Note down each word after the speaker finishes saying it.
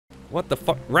What the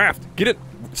fuck? Raft, get it.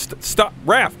 Stop,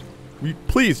 Raft.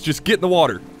 Please, just get in the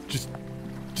water. Just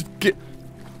get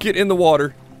in the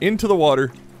water. Into the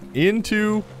water.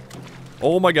 Into...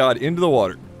 Oh my god, into the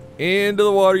water. Into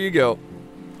the water you go.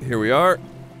 Here we are.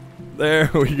 There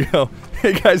we go.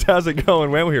 Hey guys, how's it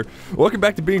going? Whamo here. Welcome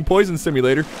back to Being Poison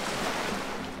Simulator.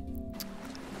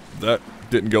 That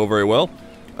didn't go very well.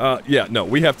 Yeah, no,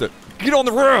 we have to... Get on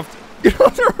the raft! Get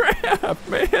on the raft,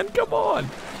 man! Come on!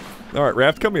 Alright,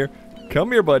 Raft, come here.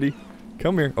 Come here, buddy.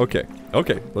 Come here. Okay.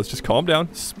 Okay, let's just calm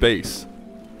down. Space.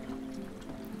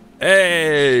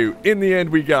 Hey! In the end,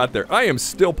 we got there. I am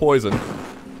still poisoned.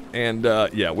 And,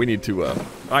 yeah, we need to,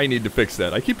 I need to fix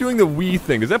that. I keep doing the wee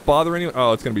thing. Does that bother anyone?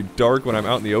 Oh, it's gonna be dark when I'm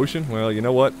out in the ocean? Well, you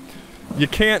know what? You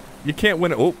can't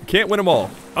win it. Oh, can't win them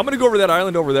all. I'm gonna go over that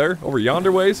island over there, over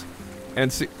yonder ways,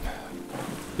 and see...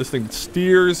 This thing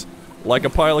steers like a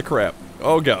pile of crap.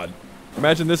 Oh god.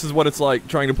 Imagine this is what it's like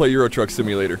trying to play Euro Truck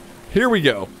Simulator. Here we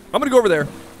go. I'm gonna go over there,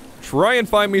 try and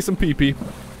find me some pee-pee,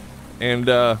 and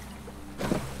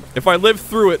if I live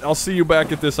through it, I'll see you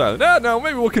back at this island. Ah, no,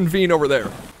 maybe we'll convene over there.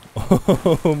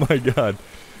 Oh my god.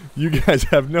 You guys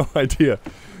have no idea.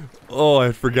 Oh, I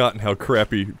had forgotten how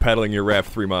crappy paddling your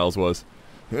raft 3 miles was.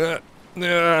 There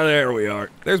we are.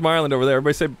 There's my island over there.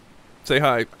 Everybody say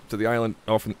hi to the island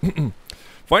off in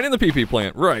Finding the pee-pee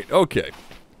plant. Right, okay.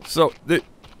 So, it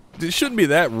shouldn't be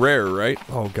that rare, right?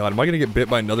 Oh god, am I gonna get bit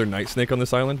by another night snake on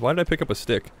this island? Why did I pick up a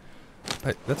stick?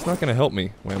 That's not gonna help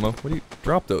me, Whamo. What do you...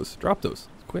 Drop those. Drop those.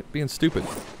 Quit being stupid.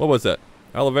 What was that?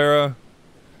 Aloe vera.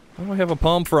 Why do I have a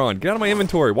palm frond? Get out of my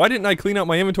inventory. Why didn't I clean out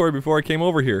my inventory before I came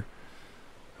over here?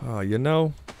 You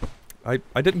know... I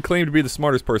didn't claim to be the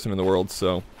smartest person in the world,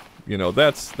 so... You know,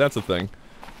 that's a thing.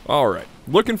 Alright.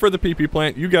 Looking for the pee-pee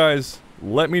plant. You guys...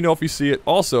 Let me know if you see it.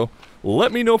 Also,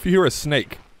 let me know if you hear a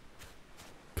snake.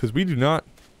 Because we do not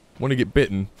want to get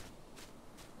bitten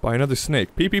by another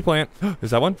snake. Pee-pee plant.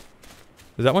 Is that one?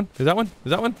 Is that one? Is that one?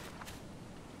 Is that one?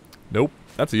 Nope.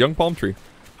 That's a young palm tree.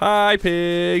 Hi,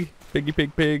 pig. Piggy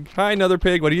pig pig. Hi, another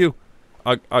pig. What are you?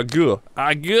 Agua.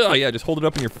 Agua. Yeah, just hold it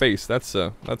up in your face. That's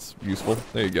useful.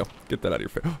 There you go. Get that out of your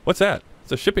face. What's that?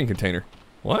 It's a shipping container.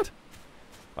 What?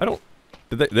 I don't...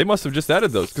 They must have just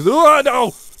added those. Because... Oh,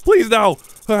 no! Please, no!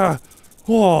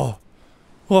 Oh.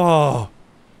 Oh.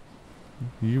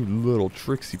 You little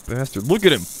tricksy bastard. Look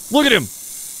at him! Look at him!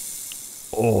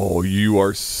 Oh, you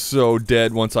are so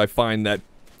dead once I find that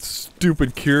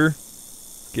stupid cure.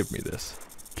 Give me this.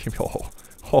 Give me...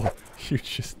 Oh,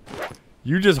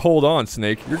 you just hold on,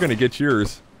 snake. You're gonna get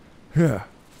yours.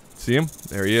 See him?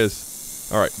 There he is.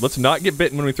 Alright, let's not get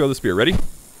bitten when we throw the spear. Ready?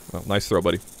 Oh, nice throw,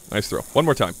 buddy. Nice throw. One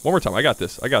more time. One more time. I got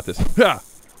this. I got this. Ha!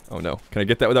 Oh no. Can I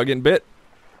get that without getting bit?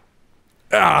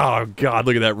 Oh god,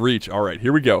 look at that reach. Alright,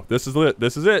 here we go. This is it.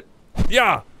 This is it.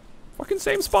 Yeah! Fucking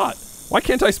same spot. Why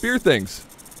can't I spear things?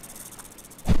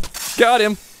 Got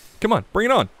him. Come on, bring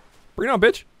it on. Bring it on,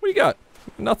 bitch. What do you got?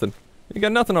 Nothing. You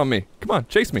got nothing on me. Come on,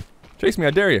 chase me. Chase me,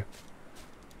 I dare you.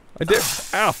 I dare.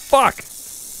 Ah, fuck!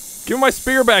 Give me my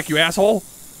spear back, you asshole!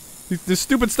 This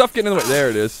stupid stuff getting in the way. There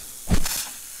it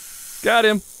is. Got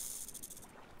him.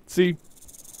 See?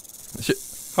 Shit.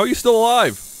 How are you still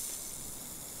alive?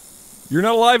 You're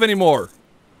not alive anymore.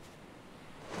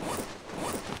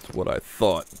 That's what I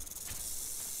thought.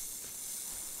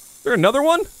 Is there another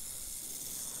one?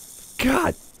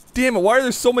 God damn it, why are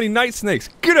there so many night snakes?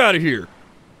 Get out of here!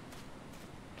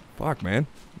 Fuck, man.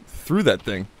 Threw that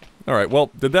thing. Alright, well,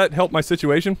 did that help my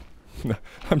situation?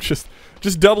 I'm just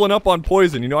doubling up on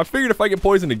poison, you know? I figured if I get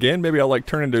poisoned again, maybe I'll, like,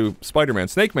 turn into Spider-Man.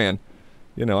 Snake Man.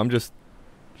 You know, I'm just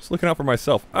looking out for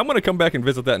myself. I'm gonna come back and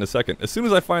visit that in a second. As soon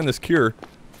as I find this cure,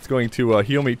 it's going to,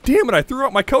 heal me. Damn it, I threw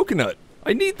out my coconut!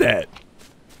 I need that!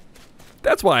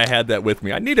 That's why I had that with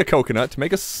me. I need a coconut to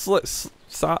make a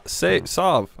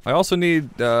salve. I also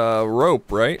need,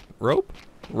 rope, right? Rope?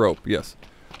 Rope, yes.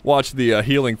 Watch the,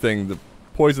 healing thing. The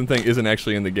poison thing isn't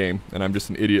actually in the game, and I'm just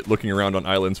an idiot looking around on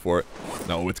islands for it.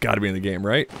 No, it's gotta be in the game,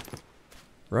 right?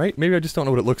 Right? Maybe I just don't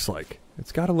know what it looks like.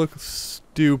 It's gotta look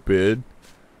stupid.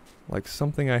 Like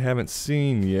something I haven't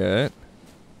seen yet.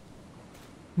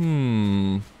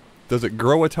 Does it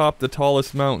grow atop the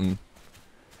tallest mountain?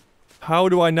 How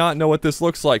do I not know what this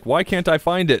looks like? Why can't I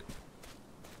find it?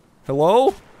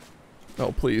 Hello?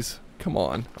 Oh, please. Come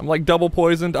on. I'm like double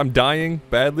poisoned. I'm dying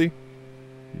badly.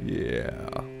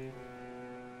 Yeah.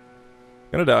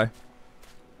 Gonna die.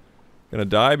 Gonna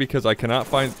die because I cannot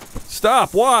find...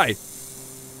 Stop! Why?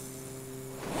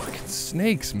 Fucking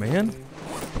snakes, man.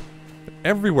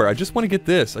 Everywhere. I just want to get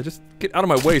this. I just... Get out of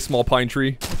my way, small pine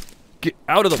tree. Get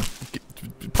out of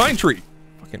the... pine tree!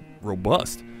 Fucking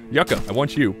robust. Yucca, I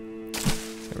want you.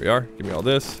 There we are. Give me all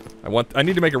this. I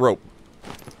need to make a rope.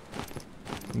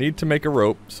 need to make a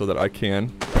rope so that I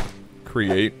can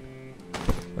create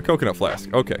a coconut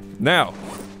flask. Okay, now,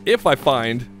 if I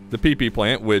find the PP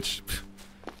plant, which,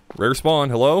 rare spawn,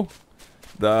 hello?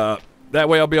 That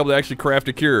way I'll be able to actually craft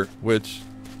a cure, which,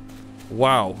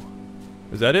 wow.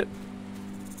 Is that it?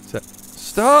 Is that,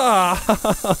 stop!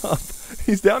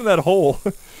 He's down in that hole,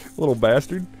 little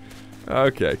bastard.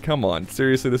 Okay, come on.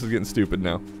 Seriously, this is getting stupid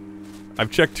now. I've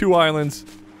checked 2 islands,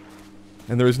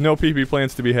 and there is no PP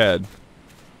plants to be had.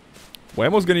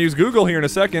 Whamo's gonna use Google here in a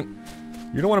second.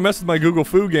 You don't want to mess with my Google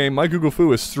Foo game. My Google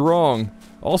Foo is strong.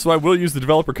 Also, I will use the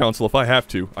developer console if I have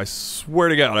to. I swear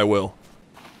to God I will.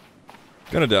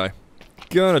 Gonna die.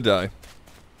 Gonna die.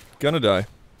 Gonna die.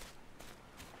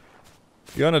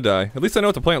 Gonna die. At least I know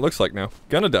what the plant looks like now.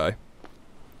 Gonna die.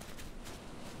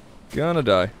 Gonna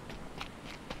die.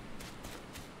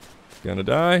 Gonna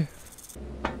die.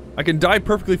 I can die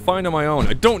perfectly fine on my own.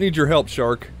 I don't need your help,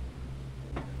 shark.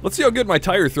 Let's see how good my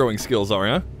tire throwing skills are,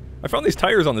 huh? I found these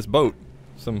tires on this boat.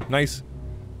 Some nice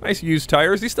used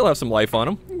tires. These still have some life on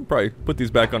them. We can probably put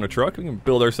these back on a truck. We can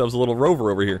build ourselves a little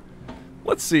rover over here.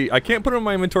 Let's see. I can't put them in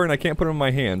my inventory and I can't put them in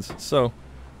my hands. So,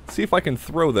 let's see if I can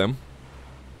throw them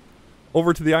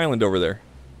over to the island over there.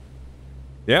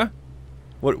 Yeah?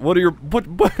 What are your...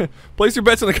 Place your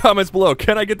bets in the comments below.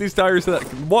 Can I get these tires to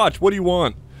that... Watch, what do you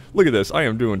want? Look at this. I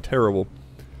am doing terrible.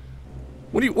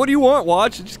 What do you want,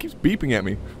 Watch? It just keeps beeping at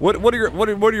me. What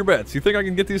are your bets? You think I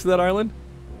can get these to that island?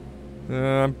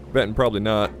 I'm betting probably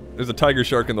not. There's a tiger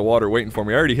shark in the water waiting for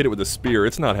me. I already hit it with a spear.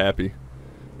 It's not happy.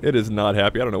 It is not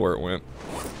happy. I don't know where it went.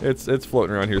 It's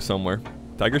floating around here somewhere.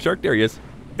 Tiger shark? There he is.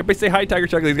 Everybody say hi, tiger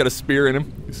shark. He's got a spear in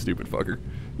him. You stupid fucker.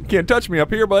 You can't touch me up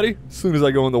here, buddy. As soon as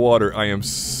I go in the water, I am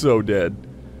so dead.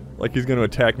 Like he's gonna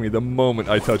attack me the moment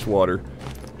I touch water.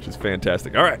 Which is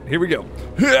fantastic. Alright, here we go.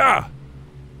 Yeah,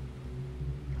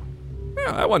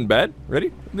 that wasn't bad.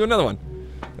 Ready? Do another one.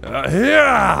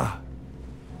 Yeah.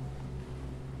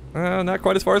 Not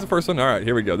quite as far as the first one. Alright,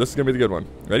 here we go. This is gonna be the good one.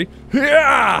 Ready?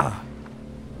 Yeah.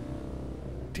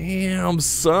 Damn,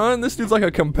 son. This dude's like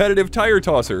a competitive tire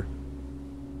tosser.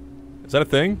 Is that a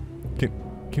thing?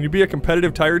 Can you be a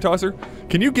competitive tire tosser?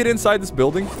 Can you get inside this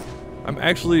building? I'm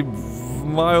actually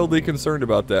mildly concerned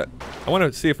about that. I want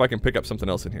to see if I can pick up something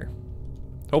else in here.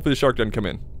 Hopefully the shark doesn't come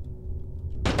in.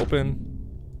 Open.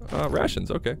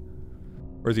 Rations, okay.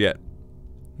 Where's he at?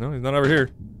 No, he's not over here.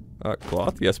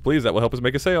 Cloth? Yes, please. That will help us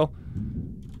make a sale.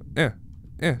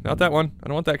 Not that one. I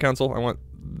don't want that council. I want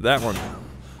that one.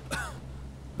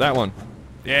 That one.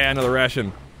 Yeah, another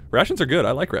ration. Rations are good.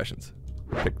 I like rations.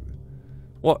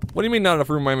 What do you mean not enough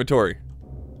room in my inventory?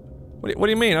 What do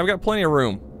you mean? I've got plenty of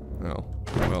room. Oh,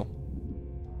 well.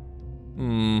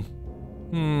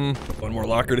 One more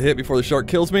locker to hit before the shark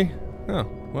kills me. Oh,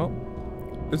 well.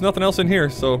 There's nothing else in here,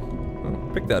 so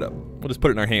well, pick that up. We'll just put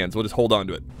it in our hands. We'll just hold on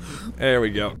to it. There we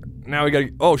go. Now we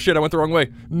gotta... Oh shit, I went the wrong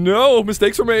way. No!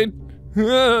 Mistakes were made!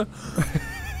 The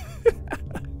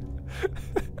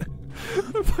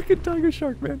fucking tiger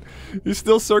shark, man. He's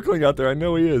still circling out there. I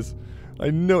know he is. I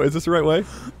know. Is this the right way?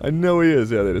 I know he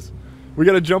is. Yeah, that is. We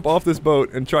gotta jump off this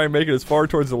boat and try and make it as far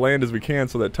towards the land as we can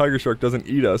so that tiger shark doesn't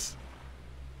eat us.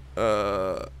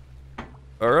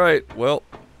 Alright, well,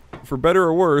 for better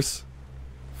or worse,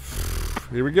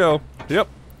 here we go. Yep.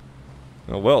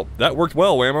 Oh, well, that worked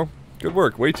well, Whamo. Good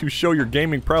work. Way to show your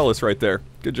gaming prowess right there.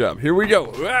 Good job. Here we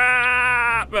go.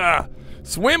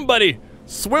 Swim, buddy!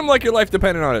 Swim like your life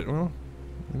depended on it. Well,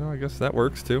 you know, I guess that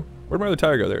works, too. Where'd my other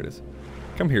tiger go? There it is.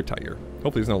 Come here, tiger.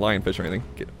 Hopefully there's no lionfish or anything.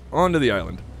 Get onto the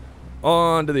island.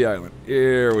 Onto the island.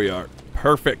 Here we are.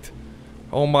 Perfect.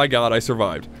 Oh my god, I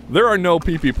survived. There are no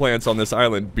PP plants on this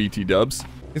island, BT dubs.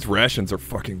 These rations are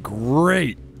fucking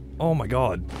great. Oh my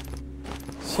god.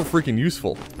 So freaking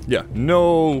useful. Yeah,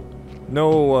 no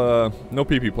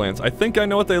PP plants. I think I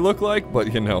know what they look like,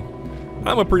 but you know,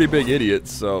 I'm a pretty big idiot,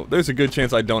 so there's a good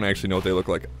chance I don't actually know what they look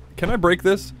like. Can I break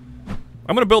this?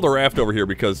 I'm gonna build a raft over here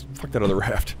because fuck that other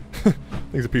raft.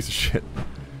 Thing's a piece of shit.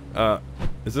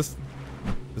 Is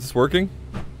this working?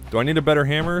 Do I need a better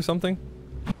hammer or something?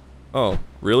 Oh,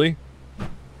 really?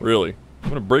 Really? I'm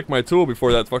gonna break my tool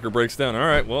before that fucker breaks down.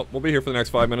 Alright, well, we'll be here for the next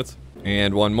 5 minutes.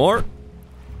 And one more.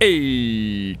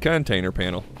 Hey, container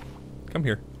panel. Come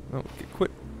here. Oh, quit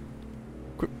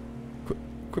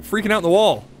freaking out in the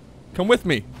wall. Come with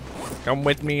me. Come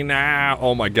with me now.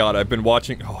 Oh my god, I've been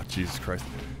watching... Oh, Jesus Christ.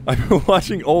 I've been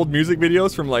watching old music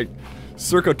videos from, like,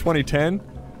 circa 2010.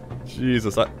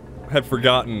 Jesus, I had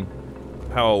forgotten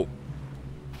how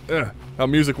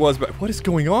music was back... What is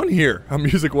going on here? How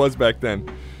music was back then.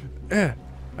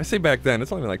 I say back then,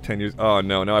 it's only been like 10 years... Oh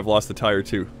no, now I've lost the tire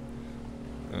too.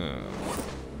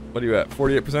 What are you at?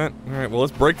 48%? Alright, well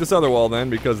let's break this other wall then,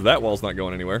 because that wall's not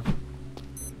going anywhere.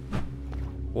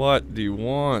 What do you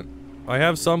want? I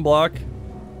have sunblock.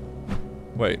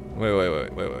 Wait.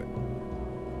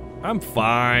 I'm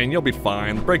fine. You'll be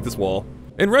fine. Break this wall.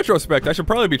 In retrospect, I should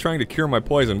probably be trying to cure my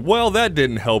poison. Well, that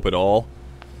didn't help at all.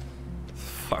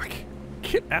 Fuck.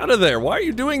 Get out of there. Why are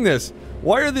you doing this?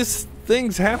 Why are these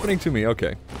things happening to me?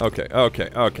 Okay.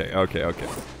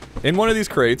 In one of these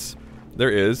crates, there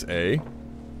is a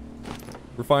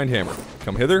refined hammer.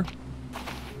 Come hither.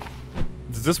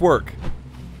 Does this work?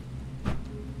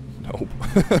 Nope.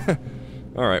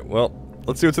 Alright, well,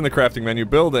 let's see what's in the crafting menu.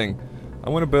 Building. I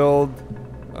want to build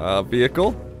a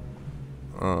vehicle.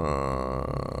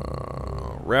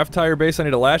 Raft tire base. I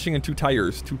need a lashing and 2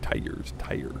 tires. 2 tires.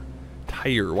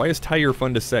 Tire. Why is tire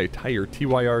fun to say? Tire.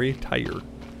 T-Y-R-E. Tire.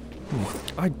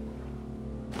 I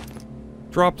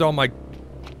dropped all my...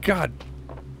 God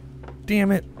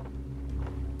damn it.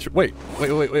 Wait.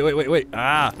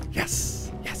 Ah,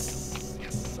 yes.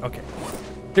 Okay.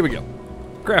 Here we go.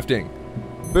 Crafting.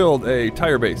 Build a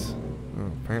tire base.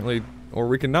 Oh, apparently, or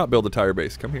we can not build a tire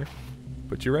base. Come here.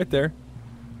 Put you right there.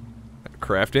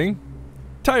 Crafting.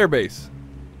 Tire base.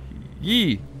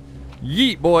 Yeet,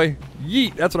 boy.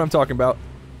 Yeet. That's what I'm talking about.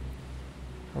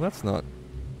 Well, that's not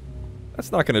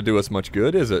gonna do us much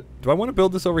good, is it? Do I want to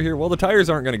build this over here? Well, the tires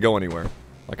aren't gonna go anywhere.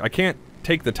 Like, I can't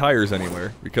take the tires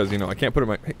anywhere because, you know, I can't put them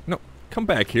in my... Hey, no, come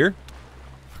back here.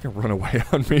 Fucking run away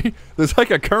on me. There's like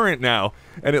a current now,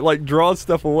 and it like draws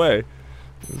stuff away.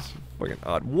 It's fucking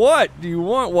odd. What do you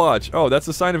want? Watch. Oh, that's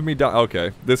a sign of me die.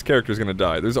 Okay, this character's gonna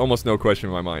die. There's almost no question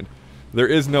in my mind. There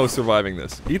is no surviving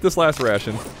this. Eat this last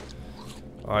ration.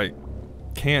 I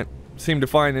can't seem to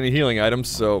find any healing items,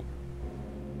 so...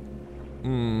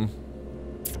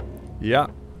 Yeah.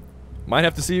 Might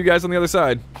have to see you guys on the other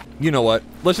side. You know what?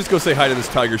 Let's just go say hi to this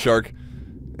tiger shark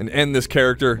and end this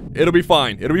character. It'll be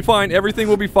fine. It'll be fine. Everything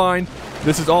will be fine.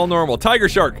 This is all normal. Tiger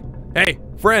shark! Hey,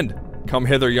 friend! Come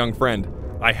hither, young friend.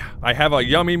 I have a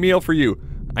yummy meal for you.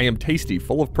 I am tasty,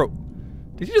 full of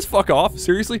Did you just fuck off?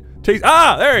 Seriously?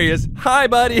 Ah, there he is. Hi,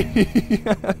 buddy.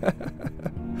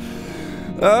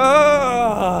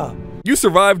 Ah, you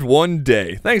survived 1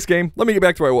 day. Thanks, game. Let me get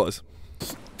back to where I was.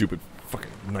 Stupid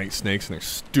fucking night snakes and their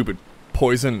stupid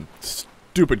poison,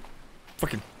 stupid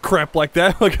fucking crap like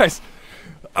that. Well, guys,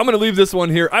 I'm gonna leave this one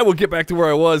here. I will get back to where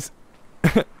I was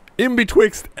in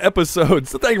betwixt episodes.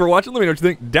 So thank you for watching. Let me know what you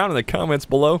think down in the comments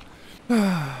below.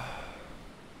 And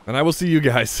I will see you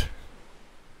guys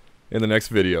in the next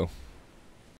video.